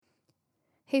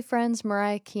Hey friends,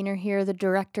 Mariah Keener here, the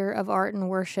Director of Art and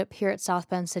Worship here at South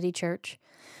Bend City Church.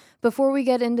 Before we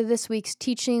get into this week's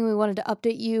teaching, we wanted to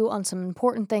update you on some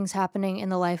important things happening in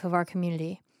the life of our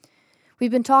community.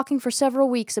 We've been talking for several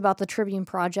weeks about the Tribune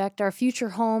Project, our future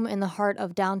home in the heart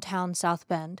of downtown South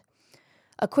Bend.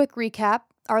 A quick recap,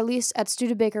 our lease at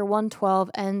Studebaker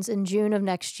 112 ends in June of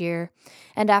next year,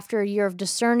 and after a year of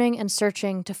discerning and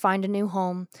searching to find a new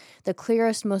home, the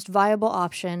clearest, most viable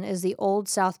option is the old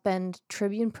South Bend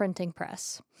Tribune printing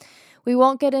press. We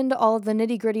won't get into all of the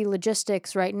nitty-gritty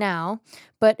logistics right now,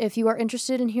 but if you are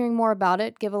interested in hearing more about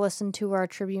it, give a listen to our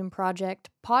Tribune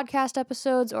Project podcast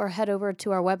episodes or head over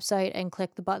to our website and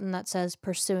click the button that says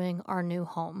Pursuing Our New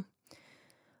Home.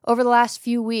 Over the last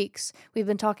few weeks, we've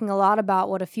been talking a lot about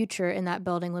what a future in that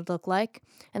building would look like,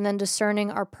 and then discerning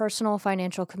our personal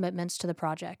financial commitments to the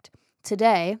project.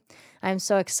 Today, I am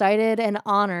so excited and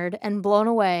honored and blown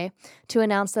away to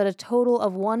announce that a total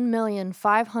of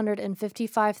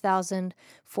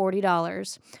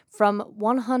 $1,555,040 from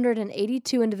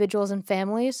 182 individuals and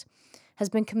families has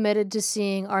been committed to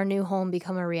seeing our new home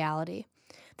become a reality.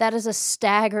 That is a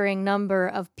staggering number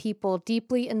of people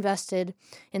deeply invested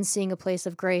in seeing a place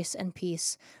of grace and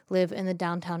peace live in the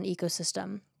downtown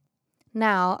ecosystem.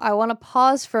 Now, I want to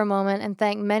pause for a moment and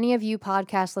thank many of you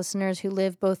podcast listeners who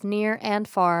live both near and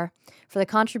far for the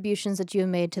contributions that you have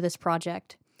made to this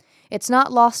project. It's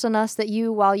not lost on us that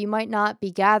you, while you might not be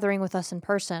gathering with us in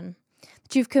person,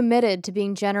 that you've committed to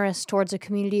being generous towards a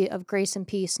community of grace and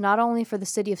peace, not only for the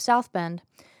city of South Bend,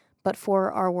 but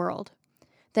for our world.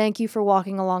 Thank you for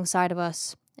walking alongside of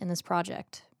us in this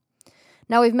project.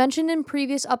 Now, we've mentioned in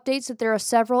previous updates that there are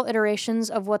several iterations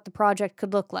of what the project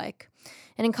could look like.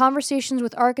 And in conversations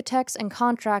with architects and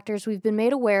contractors, we've been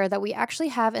made aware that we actually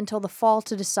have until the fall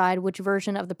to decide which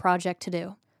version of the project to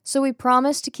do. So we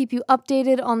promise to keep you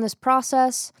updated on this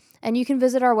process, and you can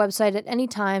visit our website at any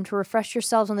time to refresh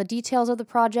yourselves on the details of the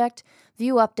project,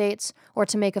 view updates, or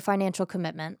to make a financial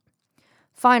commitment.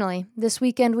 Finally, this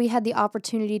weekend we had the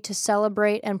opportunity to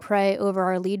celebrate and pray over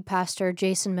our lead pastor,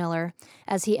 Jason Miller,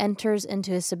 as he enters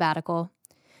into his sabbatical.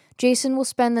 Jason will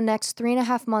spend the next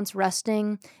 3.5 months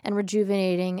resting and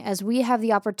rejuvenating as we have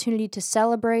the opportunity to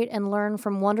celebrate and learn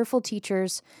from wonderful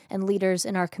teachers and leaders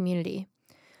in our community.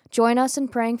 Join us in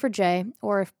praying for Jay,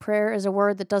 or if prayer is a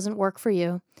word that doesn't work for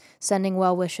you, sending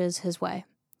well wishes his way.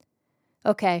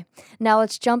 Okay, now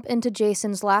let's jump into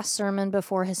Jason's last sermon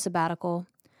before his sabbatical.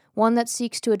 One that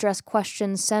seeks to address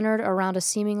questions centered around a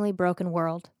seemingly broken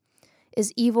world.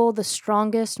 Is evil the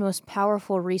strongest, most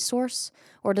powerful resource,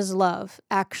 or does love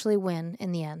actually win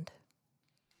in the end?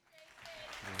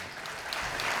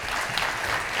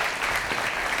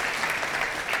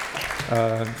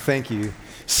 Thank you.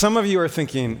 Some of you are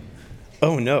thinking,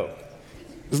 oh no,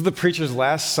 this is the preacher's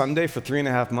last Sunday for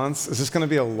 3.5 months? Is this going to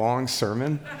be a long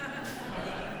sermon?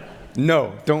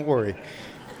 No, don't worry.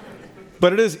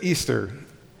 But it is Easter.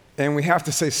 And we have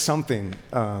to say something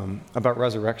about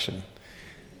resurrection.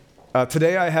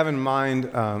 Today I have in mind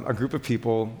a group of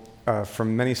people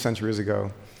from many centuries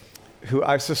ago who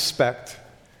I suspect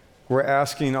were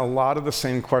asking a lot of the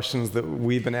same questions that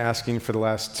we've been asking for the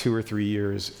last 2 or 3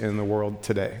 years in the world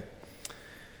today.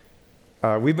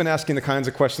 We've been asking the kinds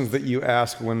of questions that you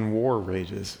ask when war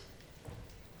rages.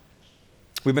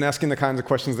 We've been asking the kinds of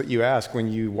questions that you ask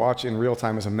when you watch in real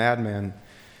time as a madman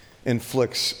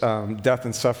inflicts death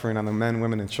and suffering on the men,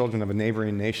 women, and children of a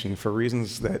neighboring nation for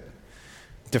reasons that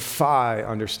defy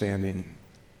understanding.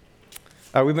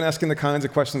 We've been asking the kinds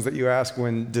of questions that you ask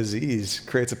when disease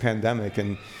creates a pandemic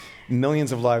and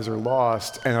millions of lives are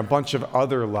lost and a bunch of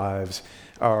other lives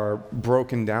are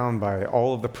broken down by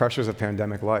all of the pressures of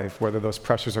pandemic life, whether those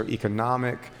pressures are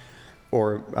economic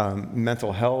or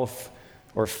mental health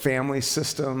or family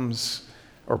systems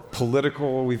or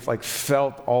political. We've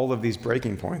felt all of these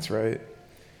breaking points, right?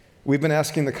 We've been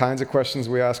asking the kinds of questions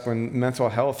we ask when mental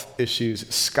health issues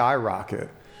skyrocket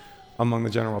among the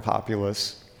general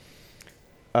populace.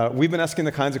 We've been asking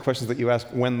the kinds of questions that you ask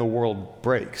when the world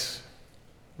breaks,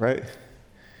 right?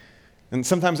 And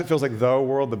sometimes it feels like the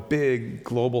world, the big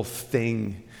global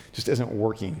thing, just isn't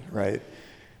working, right?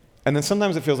 And then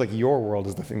sometimes it feels like your world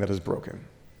is the thing that is broken.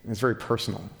 It's very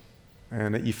personal.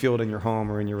 And that you feel it in your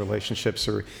home or in your relationships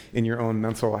or in your own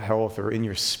mental health or in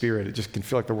your spirit. It just can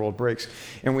feel like the world breaks.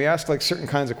 And we ask certain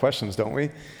kinds of questions, don't we?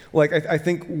 I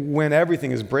think when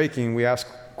everything is breaking, we ask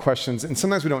questions, and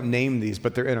sometimes we don't name these,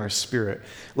 but they're in our spirit.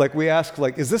 We ask,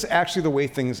 is this actually the way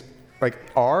things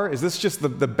are? Is this just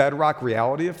the bedrock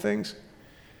reality of things?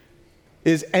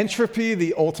 Is entropy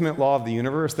the ultimate law of the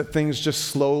universe, that things just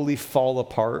slowly fall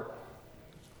apart?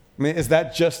 I mean, is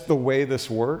that just the way this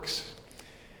works?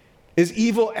 Is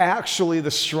evil actually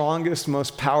the strongest,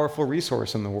 most powerful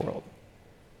resource in the world?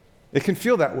 It can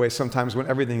feel that way sometimes when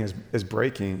everything is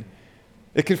breaking.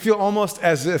 It can feel almost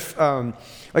as if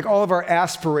like all of our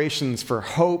aspirations for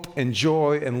hope and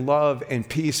joy and love and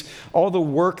peace, all the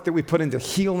work that we put into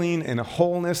healing and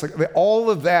wholeness, like all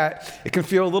of that, it can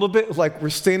feel a little bit like we're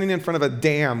standing in front of a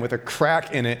dam with a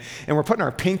crack in it, and we're putting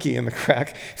our pinky in the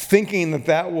crack, thinking that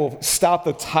that will stop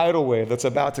the tidal wave that's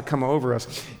about to come over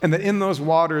us, and that in those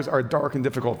waters are dark and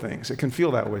difficult things. It can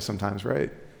feel that way sometimes, right?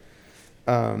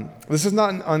 This is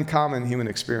not an uncommon human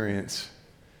experience.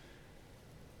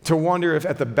 To wonder if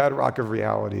at the bedrock of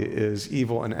reality is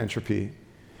evil and entropy,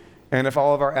 and if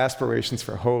all of our aspirations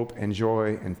for hope and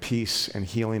joy and peace and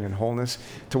healing and wholeness,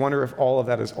 to wonder if all of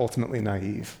that is ultimately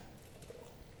naive.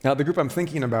 Now, the group I'm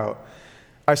thinking about,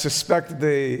 I suspect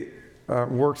they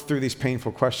worked through these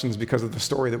painful questions because of the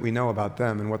story that we know about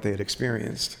them and what they had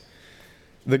experienced.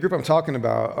 The group I'm talking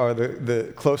about are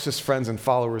the closest friends and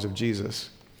followers of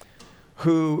Jesus,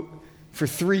 who for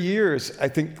 3 years, I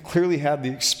think, clearly had the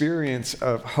experience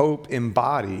of hope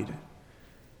embodied.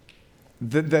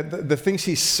 The things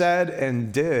he said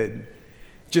and did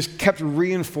just kept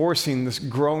reinforcing this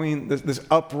growing, this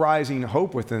uprising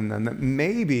hope within them, that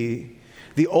maybe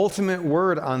the ultimate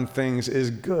word on things is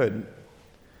good.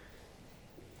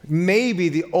 Maybe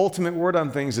the ultimate word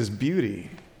on things is beauty.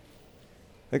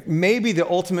 Like maybe the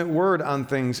ultimate word on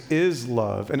things is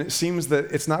love. And it seems that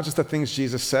it's not just the things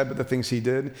Jesus said, but the things he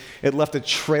did. It left a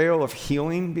trail of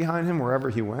healing behind him wherever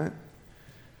he went.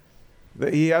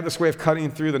 That he had this way of cutting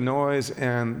through the noise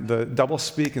and the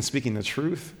doublespeak and speaking the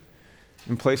truth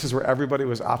in places where everybody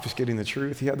was obfuscating the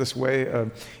truth. He had this way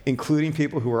of including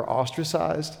people who were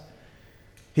ostracized.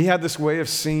 He had this way of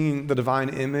seeing the divine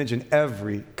image in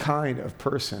every kind of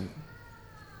person.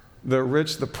 The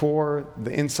rich, the poor,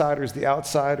 the insiders, the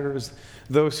outsiders,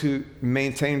 those who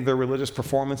maintained their religious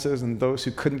performances and those who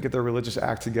couldn't get their religious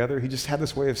act together. He just had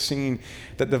this way of seeing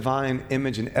that divine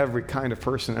image in every kind of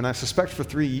person. And I suspect for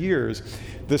 3 years,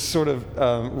 this sort of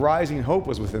rising hope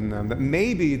was within them, that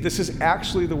maybe this is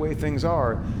actually the way things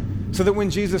are. So that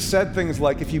when Jesus said things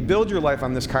like, if you build your life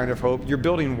on this kind of hope, you're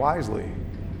building wisely.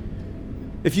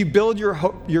 If you build your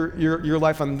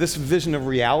life on this vision of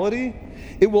reality,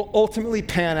 it will ultimately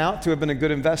pan out to have been a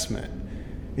good investment.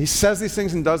 He says these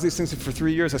things and does these things for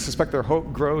 3 years. I suspect their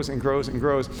hope grows and grows and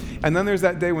grows. And then there's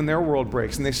that day when their world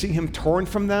breaks and they see him torn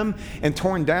from them and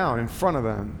torn down in front of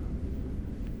them.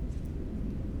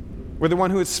 Where the one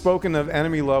who had spoken of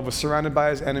enemy love was surrounded by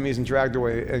his enemies and dragged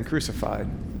away and crucified.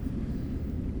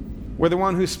 Where the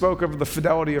one who spoke of the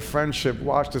fidelity of friendship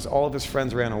watched as all of his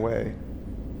friends ran away.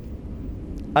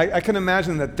 I can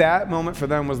imagine that moment for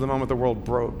them was the moment the world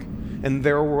broke. And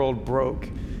their world broke.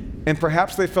 And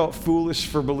perhaps they felt foolish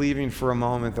for believing for a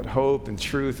moment that hope and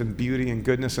truth and beauty and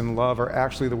goodness and love are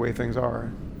actually the way things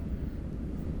are.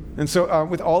 And so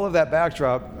with all of that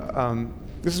backdrop,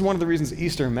 this is one of the reasons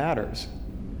Easter matters.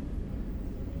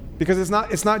 Because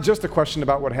it's not just a question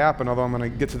about what happened, although I'm going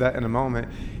to get to that in a moment.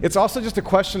 It's also just a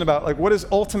question about like what is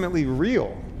ultimately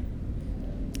real.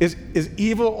 Is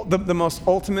evil the most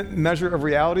ultimate measure of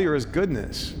reality, or is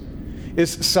goodness?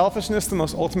 Is selfishness the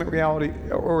most ultimate reality,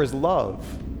 or is love?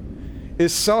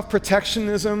 Is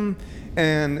self-protectionism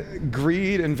and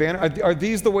greed and vanity, are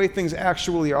these the way things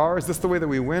actually are? Is this the way that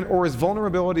we win? Or is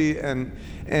vulnerability and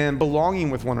belonging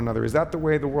with one another, is that the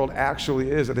way the world actually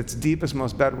is at its deepest,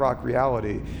 most bedrock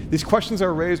reality? These questions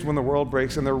are raised when the world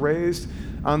breaks, and they're raised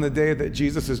on the day that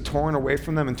Jesus is torn away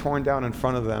from them and torn down in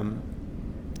front of them.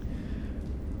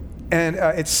 And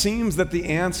it seems that the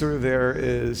answer there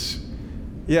is,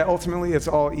 yeah, ultimately it's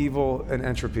all evil and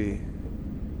entropy.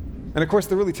 And of course,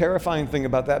 the really terrifying thing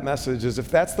about that message is if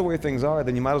that's the way things are,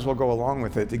 then you might as well go along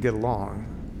with it to get along,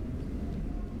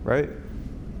 right?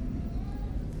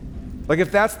 Like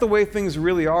if that's the way things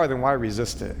really are, then why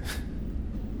resist it,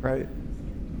 right?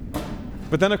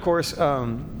 But then of course,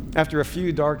 after a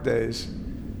few dark days,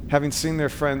 having seen their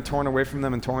friend torn away from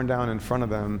them and torn down in front of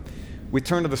them, we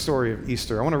turn to the story of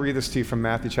Easter. I want to read this to you from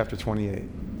Matthew chapter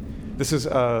 28. This is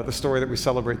the story that we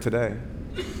celebrate today.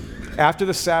 After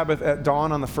the Sabbath, at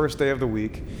dawn on the first day of the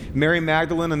week, Mary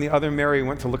Magdalene and the other Mary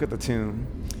went to look at the tomb.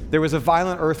 There was a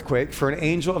violent earthquake, for an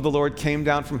angel of the Lord came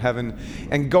down from heaven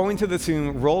and going to the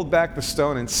tomb, rolled back the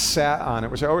stone and sat on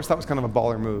it, which I always thought was kind of a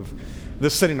baller move. The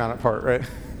sitting on it part, right?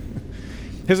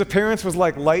 His appearance was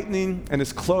like lightning and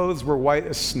his clothes were white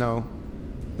as snow.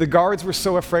 The guards were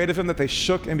so afraid of him that they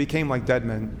shook and became like dead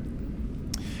men.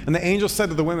 And the angel said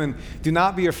to the women, "Do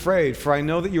not be afraid, for I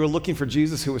know that you are looking for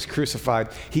Jesus who was crucified.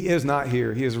 He is not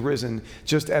here. He is risen,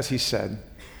 just as he said.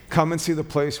 Come and see the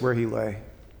place where he lay."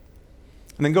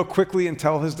 And then go quickly and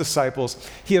tell his disciples,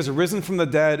 he has risen from the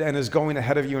dead and is going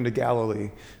ahead of you into Galilee.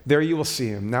 There you will see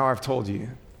him. Now I've told you.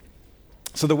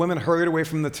 So the women hurried away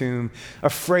from the tomb,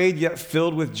 afraid yet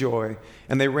filled with joy,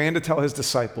 and they ran to tell his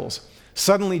disciples.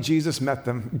 Suddenly Jesus met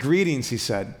them. Greetings, he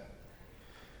said.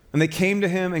 And they came to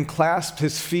him and clasped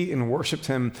his feet and worshiped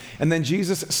him. And then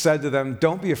Jesus said to them,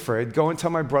 don't be afraid. Go and tell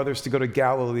my brothers to go to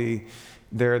Galilee.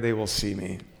 There they will see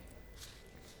me.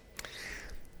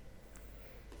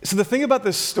 So the thing about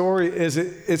this story is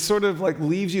it sort of like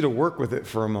leaves you to work with it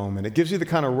for a moment. It gives you the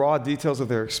kind of raw details of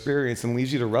their experience and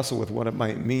leaves you to wrestle with what it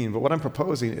might mean. But what I'm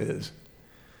proposing is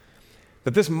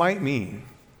that this might mean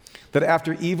that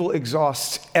after evil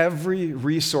exhausts every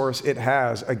resource it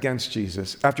has against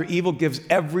Jesus, after evil gives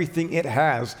everything it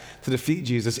has to defeat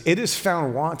Jesus, it is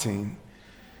found wanting.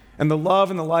 And the love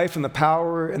and the life and the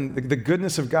power and the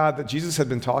goodness of God that Jesus had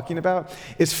been talking about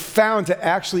is found to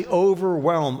actually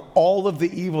overwhelm all of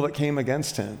the evil that came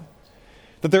against him.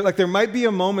 That there might be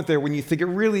a moment there when you think it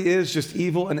really is just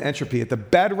evil and entropy at the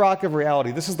bedrock of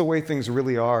reality. This is the way things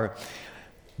really are.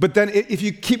 But then if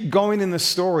you keep going in the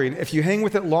story, if you hang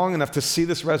with it long enough to see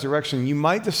this resurrection, you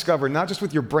might discover, not just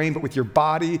with your brain, but with your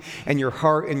body and your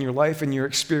heart and your life and your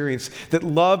experience, that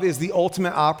love is the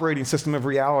ultimate operating system of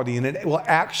reality, and it will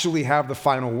actually have the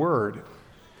final word.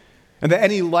 And that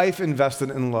any life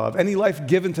invested in love, any life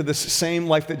given to this same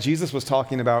life that Jesus was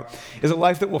talking about, is a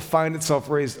life that will find itself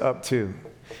raised up too.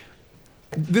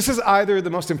 This is either the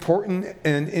most important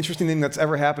and interesting thing that's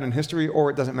ever happened in history, or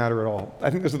it doesn't matter at all. I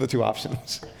think those are the two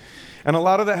options. And a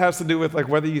lot of that has to do with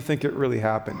whether you think it really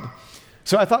happened.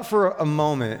 So I thought for a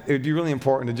moment it would be really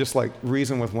important to just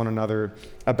reason with one another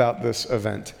about this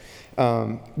event.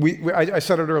 I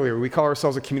said it earlier, we call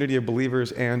ourselves a community of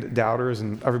believers and doubters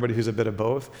and everybody who's a bit of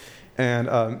both. And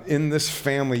in this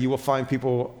family, you will find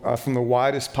people from the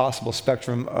widest possible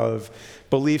spectrum of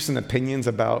beliefs and opinions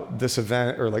about this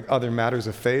event or other matters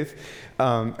of faith.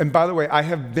 And by the way, I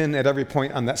have been at every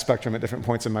point on that spectrum at different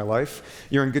points in my life.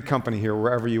 You're in good company here,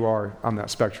 wherever you are on that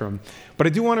spectrum. But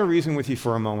I do want to reason with you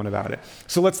for a moment about it.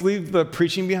 So let's leave the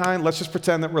preaching behind. Let's just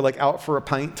pretend that we're out for a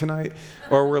pint tonight,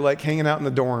 or we're hanging out in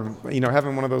the dorm,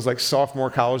 having one of those sophomore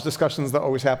college discussions that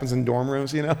always happens in dorm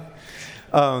rooms,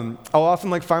 I'll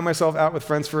often find myself out with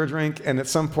friends for a drink, and at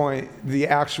some point the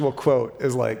actual quote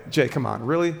is Jay, come on,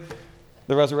 really?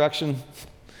 The resurrection?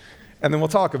 And then we'll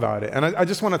talk about it. And I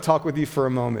just want to talk with you for a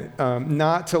moment,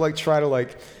 not to try to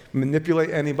manipulate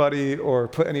anybody or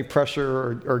put any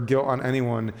pressure or guilt on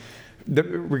anyone,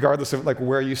 regardless of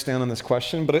where you stand on this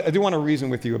question. But I do want to reason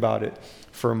with you about it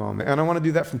for a moment. And I want to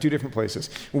do that from two different places.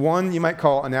 One you might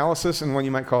call analysis, and one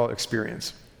you might call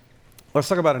experience. Let's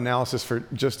talk about analysis for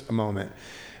just a moment.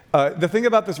 The thing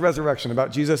about this resurrection,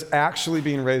 about Jesus actually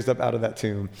being raised up out of that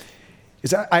tomb, is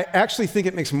that I actually think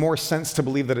it makes more sense to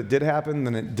believe that it did happen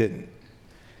than it didn't.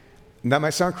 And that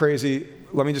might sound crazy.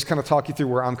 Let me just kind of talk you through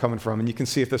where I'm coming from, and you can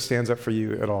see if this stands up for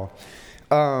you at all.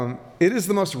 It is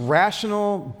the most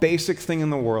rational, basic thing in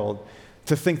the world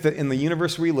to think that in the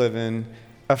universe we live in,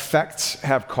 effects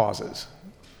have causes.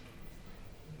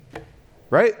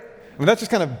 Right? That's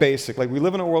just kind of basic. We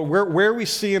live in a world where we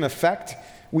see an effect,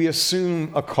 we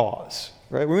assume a cause.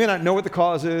 Right? We may not know what the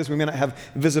cause is, we may not have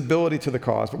visibility to the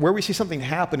cause, but where we see something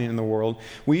happening in the world,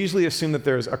 we usually assume that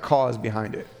there's a cause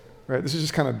behind it. Right? This is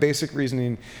just kind of basic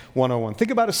reasoning 101.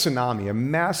 Think about a tsunami, a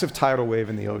massive tidal wave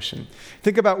in the ocean.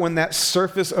 Think about when that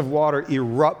surface of water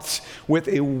erupts with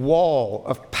a wall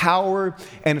of power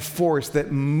and force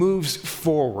that moves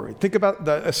forward. Think about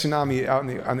a tsunami out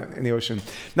in the ocean.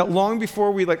 Now, long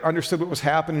before we understood what was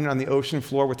happening on the ocean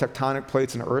floor with tectonic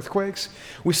plates and earthquakes,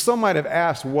 we still might have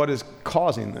asked, what is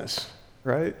causing this?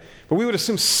 Right? But we would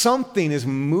assume something is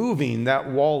moving that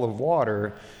wall of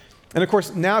water. And of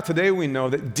course, now today we know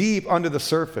that deep under the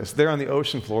surface, there on the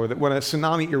ocean floor, that when a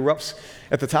tsunami erupts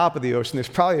at the top of the ocean, there's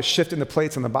probably a shift in the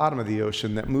plates on the bottom of the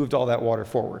ocean that moved all that water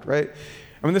forward, right?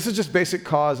 I mean, this is just basic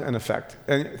cause and effect.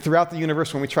 And throughout the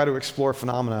universe, when we try to explore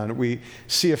phenomenon, we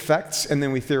see effects and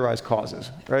then we theorize causes,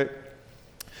 right?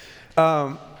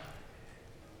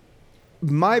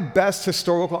 My best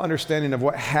historical understanding of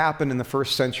what happened in the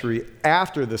first century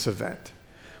after this event,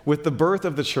 with the birth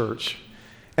of the church,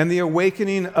 and the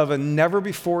awakening of a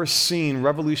never-before-seen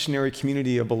revolutionary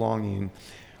community of belonging,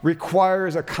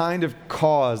 requires a kind of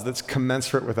cause that's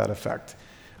commensurate with that effect.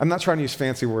 I'm not trying to use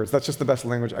fancy words. That's just the best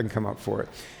language I can come up for it.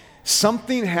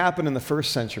 Something happened in the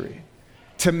first century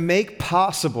to make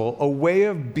possible a way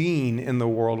of being in the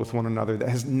world with one another that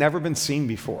has never been seen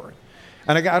before.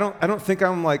 And I don't think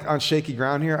I'm on shaky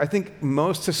ground here. I think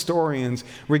most historians,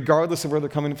 regardless of where they're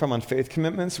coming from on faith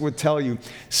commitments, would tell you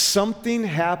something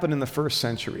happened in the first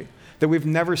century that we've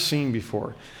never seen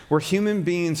before, where human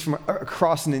beings from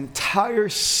across an entire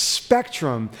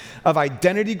spectrum of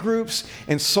identity groups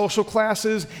and social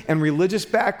classes and religious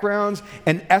backgrounds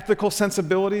and ethical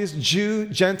sensibilities, Jew,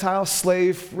 Gentile,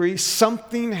 slave, free,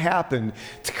 something happened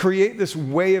to create this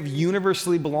way of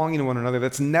universally belonging to one another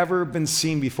that's never been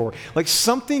seen before. Like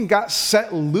something got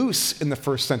set loose in the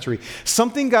first century.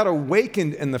 Something got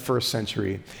awakened in the first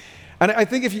century. And I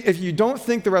think if you don't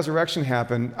think the resurrection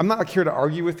happened, I'm not here to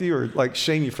argue with you or like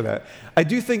shame you for that. I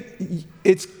do think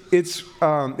it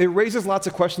raises lots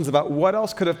of questions about what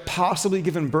else could have possibly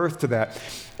given birth to that,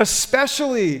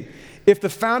 especially if the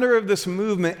founder of this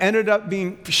movement ended up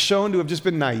being shown to have just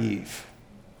been naive.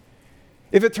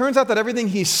 If it turns out that everything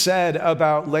he said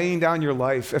about laying down your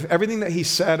life, if everything that he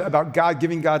said about God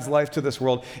giving God's life to this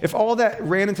world, if all that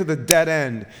ran into the dead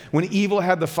end when evil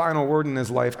had the final word in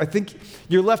his life, I think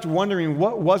you're left wondering,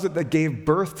 what was it that gave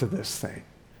birth to this thing?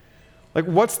 Like,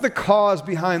 what's the cause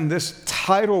behind this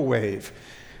tidal wave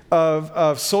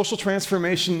of social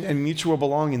transformation and mutual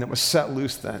belonging that was set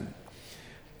loose then?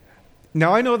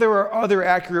 Now, I know there are other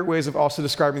accurate ways of also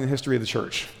describing the history of the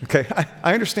church, okay?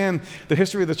 I understand the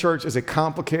history of the church is a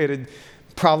complicated,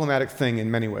 problematic thing in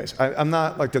many ways. I'm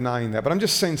not like denying that, but I'm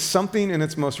just saying something in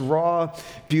its most raw,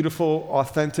 beautiful,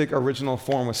 authentic, original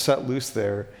form was set loose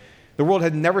there. The world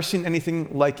had never seen anything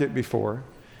like it before.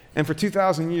 And for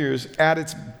 2,000 years, at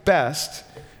its best,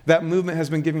 that movement has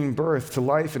been giving birth to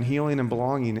life and healing and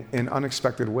belonging in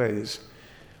unexpected ways.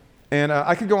 And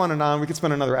I could go on and on. We could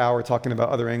spend another hour talking about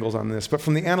other angles on this. But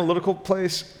from the analytical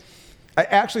place, I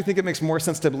actually think it makes more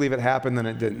sense to believe it happened than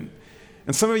it didn't.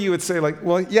 And some of you would say, like,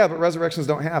 well, yeah, but resurrections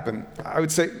don't happen. I would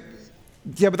say,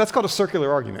 yeah, but that's called a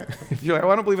circular argument. If you're like, oh,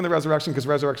 I don't believe in the resurrection because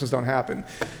resurrections don't happen.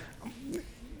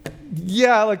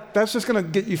 Yeah, like, that's just going to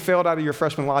get you failed out of your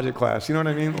freshman logic class. You know what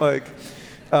I mean? Like,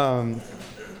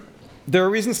 there are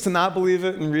reasons to not believe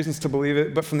it and reasons to believe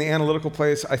it. But from the analytical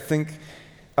place, I think...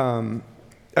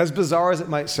 as bizarre as it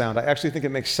might sound, I actually think it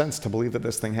makes sense to believe that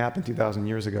this thing happened 2,000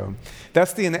 years ago.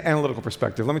 That's the analytical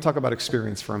perspective. Let me talk about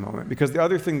experience for a moment, because the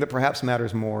other thing that perhaps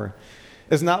matters more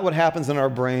is not what happens in our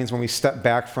brains when we step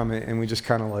back from it and we just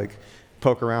kind of like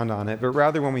poke around on it, but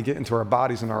rather when we get into our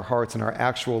bodies and our hearts and our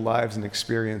actual lives and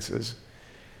experiences.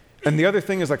 And the other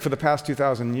thing is, like, for the past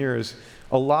 2,000 years,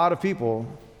 a lot of people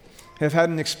have had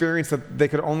an experience that they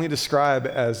could only describe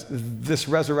as this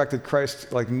resurrected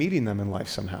Christ, like, meeting them in life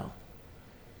somehow.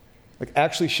 Like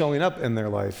actually showing up in their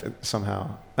life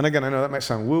somehow. And again, I know that might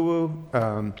sound woo-woo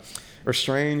or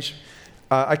strange.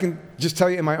 I can just tell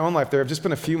you in my own life, there have just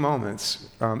been a few moments.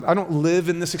 I don't live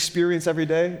in this experience every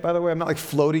day, by the way. I'm not like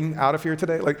floating out of here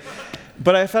today.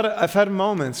 But I've had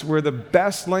moments where the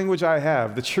best language I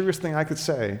have, the truest thing I could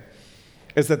say,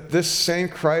 is that this same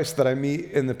Christ that I meet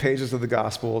in the pages of the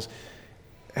Gospels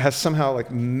has somehow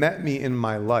like met me in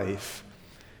my life.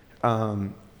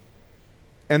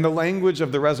 And the language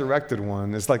of the resurrected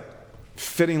one is like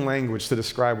fitting language to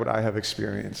describe what I have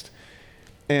experienced.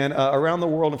 And around the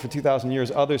world and for 2,000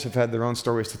 years, others have had their own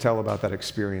stories to tell about that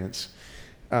experience.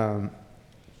 And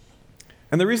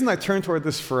the reason I turn toward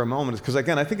this for a moment is because,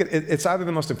 again, I think it's either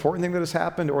the most important thing that has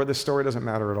happened or this story doesn't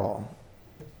matter at all.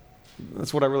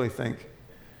 That's what I really think.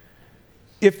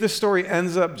 If this story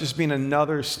ends up just being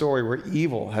another story where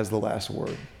evil has the last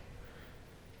word,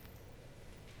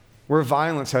 where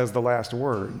violence has the last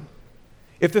word.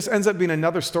 If this ends up being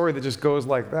another story that just goes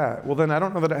like that, well, then I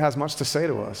don't know that it has much to say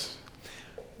to us.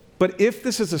 But if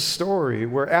this is a story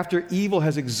where after evil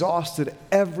has exhausted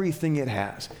everything it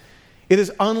has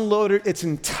unloaded its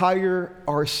entire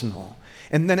arsenal,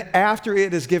 and then after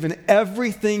it has given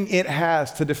everything it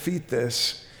has to defeat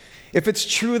this, if it's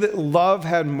true that love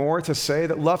had more to say,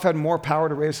 that love had more power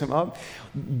to raise him up,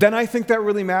 then I think that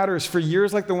really matters for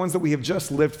years like the ones that we have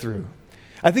just lived through.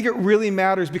 I think it really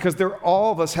matters because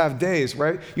all of us have days,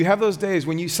 right? You have those days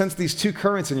when you sense these two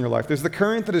currents in your life. There's the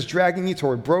current that is dragging you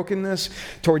toward brokenness,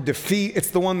 toward defeat. It's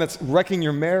the one that's wrecking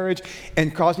your marriage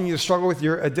and causing you to struggle with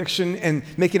your addiction and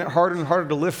making it harder and harder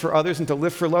to live for others and to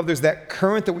live for love. There's that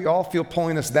current that we all feel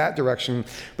pulling us that direction.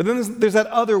 But then there's that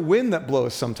other wind that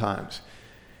blows sometimes.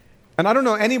 And I don't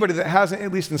know anybody that hasn't,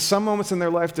 at least in some moments in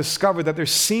their life, discovered that there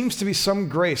seems to be some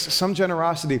grace, some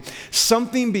generosity,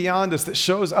 something beyond us that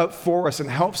shows up for us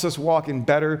and helps us walk in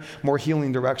better, more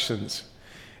healing directions.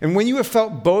 And when you have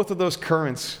felt both of those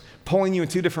currents pulling you in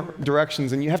two different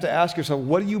directions, and you have to ask yourself,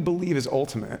 what do you believe is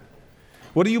ultimate?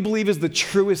 What do you believe is the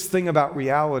truest thing about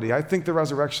reality? I think the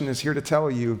resurrection is here to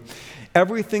tell you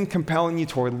everything compelling you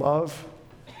toward love,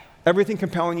 everything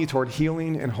compelling you toward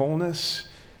healing and wholeness,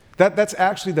 that's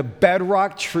actually the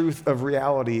bedrock truth of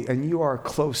reality, and you are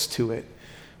close to it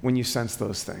when you sense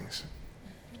those things.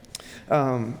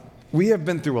 we have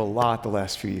been through a lot the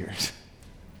last few years.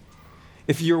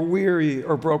 If you're weary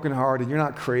or brokenhearted, you're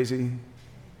not crazy.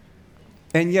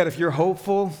 And yet, if you're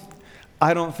hopeful,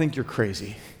 I don't think you're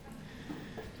crazy.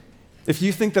 If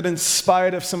you think that in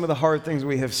spite of some of the hard things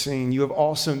we have seen, you have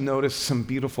also noticed some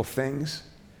beautiful things,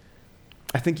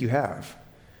 I think you have.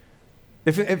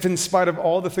 If in spite of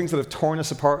all the things that have torn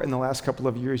us apart in the last couple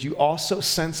of years, you also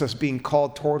sense us being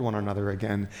called toward one another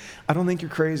again, I don't think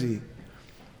you're crazy.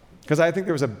 Because I think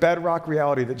there was a bedrock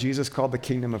reality that Jesus called the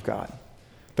kingdom of God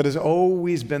that has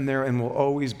always been there and will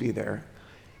always be there.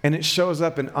 And it shows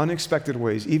up in unexpected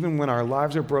ways, even when our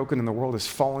lives are broken and the world is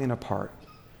falling apart.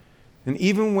 And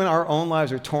even when our own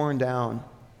lives are torn down,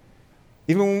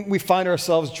 even when we find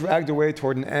ourselves dragged away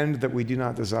toward an end that we do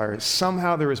not desire,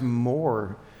 somehow there is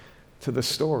more to the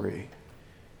story.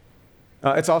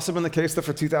 It's also been the case that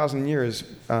for 2,000 years,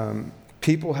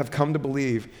 people have come to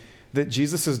believe that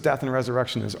Jesus' death and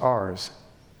resurrection is ours,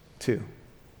 too.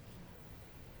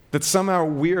 That somehow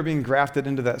we are being grafted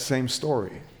into that same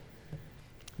story.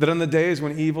 That on the days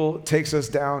when evil takes us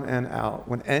down and out,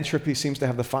 when entropy seems to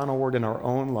have the final word in our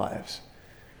own lives,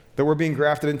 that we're being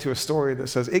grafted into a story that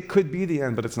says it could be the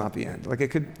end, but it's not the end. Like it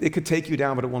could take you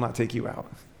down, but it will not take you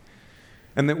out.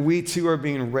 And that we too are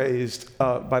being raised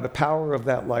by the power of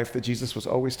that life that Jesus was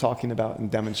always talking about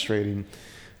and demonstrating.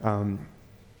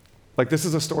 Like this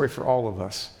is a story for all of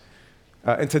us.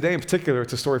 And today in particular,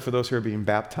 it's a story for those who are being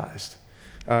baptized.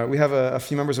 We have a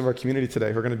few members of our community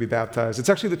today who are going to be baptized. It's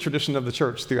actually the tradition of the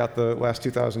church throughout the last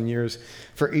 2,000 years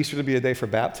for Easter to be a day for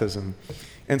baptism.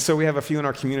 And so we have a few in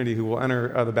our community who will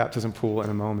enter the baptism pool in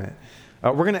a moment.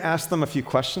 We're going to ask them a few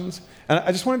questions. And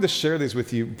I just wanted to share these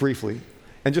with you briefly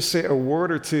and just say a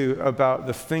word or two about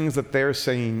the things that they're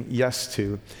saying yes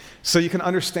to so you can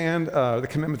understand the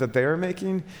commitment that they're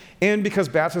making, and because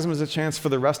baptism is a chance for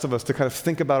the rest of us to kind of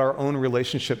think about our own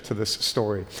relationship to this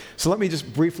story. So let me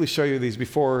just briefly show you these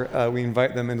before we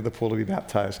invite them into the pool to be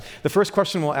baptized. The first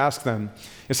question we'll ask them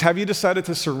is, have you decided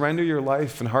to surrender your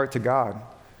life and heart to God,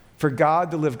 for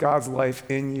God to live God's life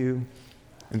in you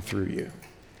and through you?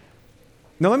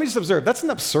 Now let me just observe, that's an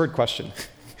absurd question.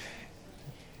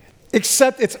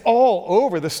 Except it's all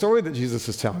over the story that Jesus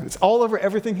is telling. It's all over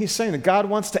everything he's saying, that God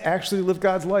wants to actually live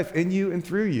God's life in you and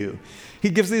through you. He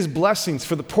gives these blessings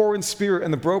for the poor in spirit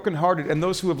and the brokenhearted and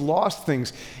those who have lost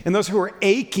things and those who are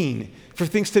aching for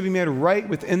things to be made right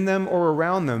within them or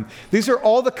around them. These are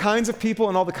all the kinds of people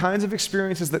and all the kinds of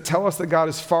experiences that tell us that God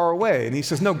is far away. And he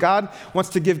says, no, God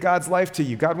wants to give God's life to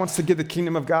you. God wants to give the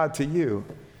kingdom of God to you.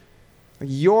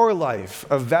 Your life,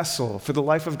 a vessel for the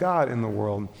life of God in the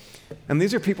world. And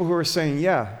these are people who are saying,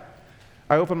 yeah,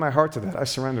 I open my heart to that. I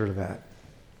surrender to that.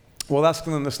 We'll ask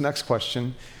them this next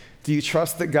question. Do you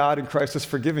trust that God in Christ has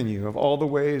forgiven you of all the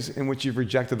ways in which you've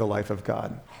rejected the life of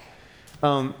God?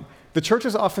 The church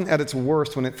is often at its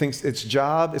worst when it thinks its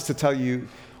job is to tell you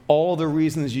all the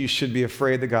reasons you should be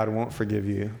afraid that God won't forgive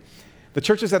you. The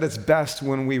church is at its best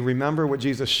when we remember what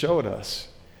Jesus showed us,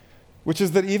 which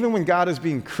is that even when God is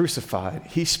being crucified,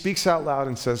 he speaks out loud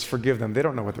and says, forgive them. They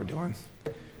don't know what they're doing.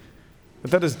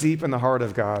 But that is deep in the heart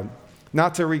of God,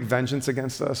 not to wreak vengeance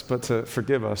against us, but to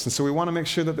forgive us. And so we want to make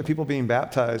sure that the people being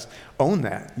baptized own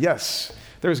that. Yes,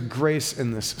 there's grace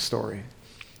in this story.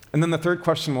 And then the third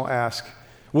question we'll ask,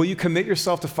 will you commit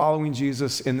yourself to following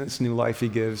Jesus in this new life he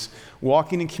gives,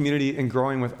 walking in community and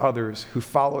growing with others who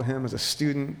follow him as a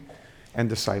student and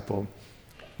disciple?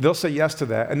 They'll say yes to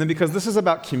that. And then because this is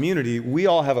about community, we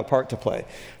all have a part to play.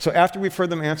 So after we've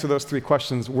heard them answer those three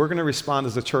questions, we're going to respond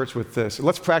as a church with this.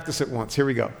 Let's practice it once. Here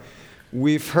we go.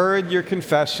 We've heard your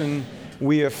confession.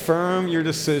 We affirm your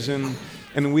decision.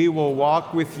 And we will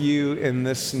walk with you in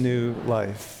this new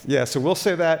life. Yeah, so we'll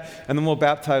say that, and then we'll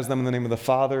baptize them in the name of the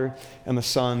Father and the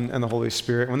Son and the Holy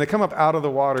Spirit. When they come up out of the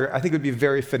water, I think it would be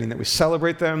very fitting that we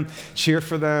celebrate them, cheer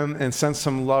for them, and send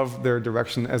some love their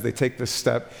direction as they take this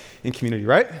step in community,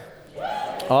 right?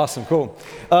 Awesome, cool.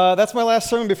 That's my last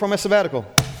sermon before my sabbatical.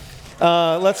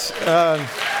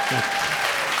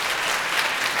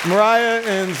 Mariah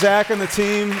and Zach and the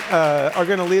team are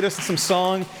going to lead us in some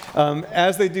song.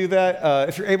 As they do that,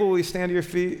 if you're able, will you stand to your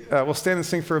feet? We'll stand and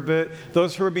sing for a bit.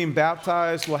 Those who are being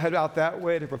baptized will head out that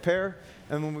way to prepare,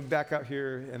 and we'll be back out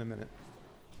here in a minute.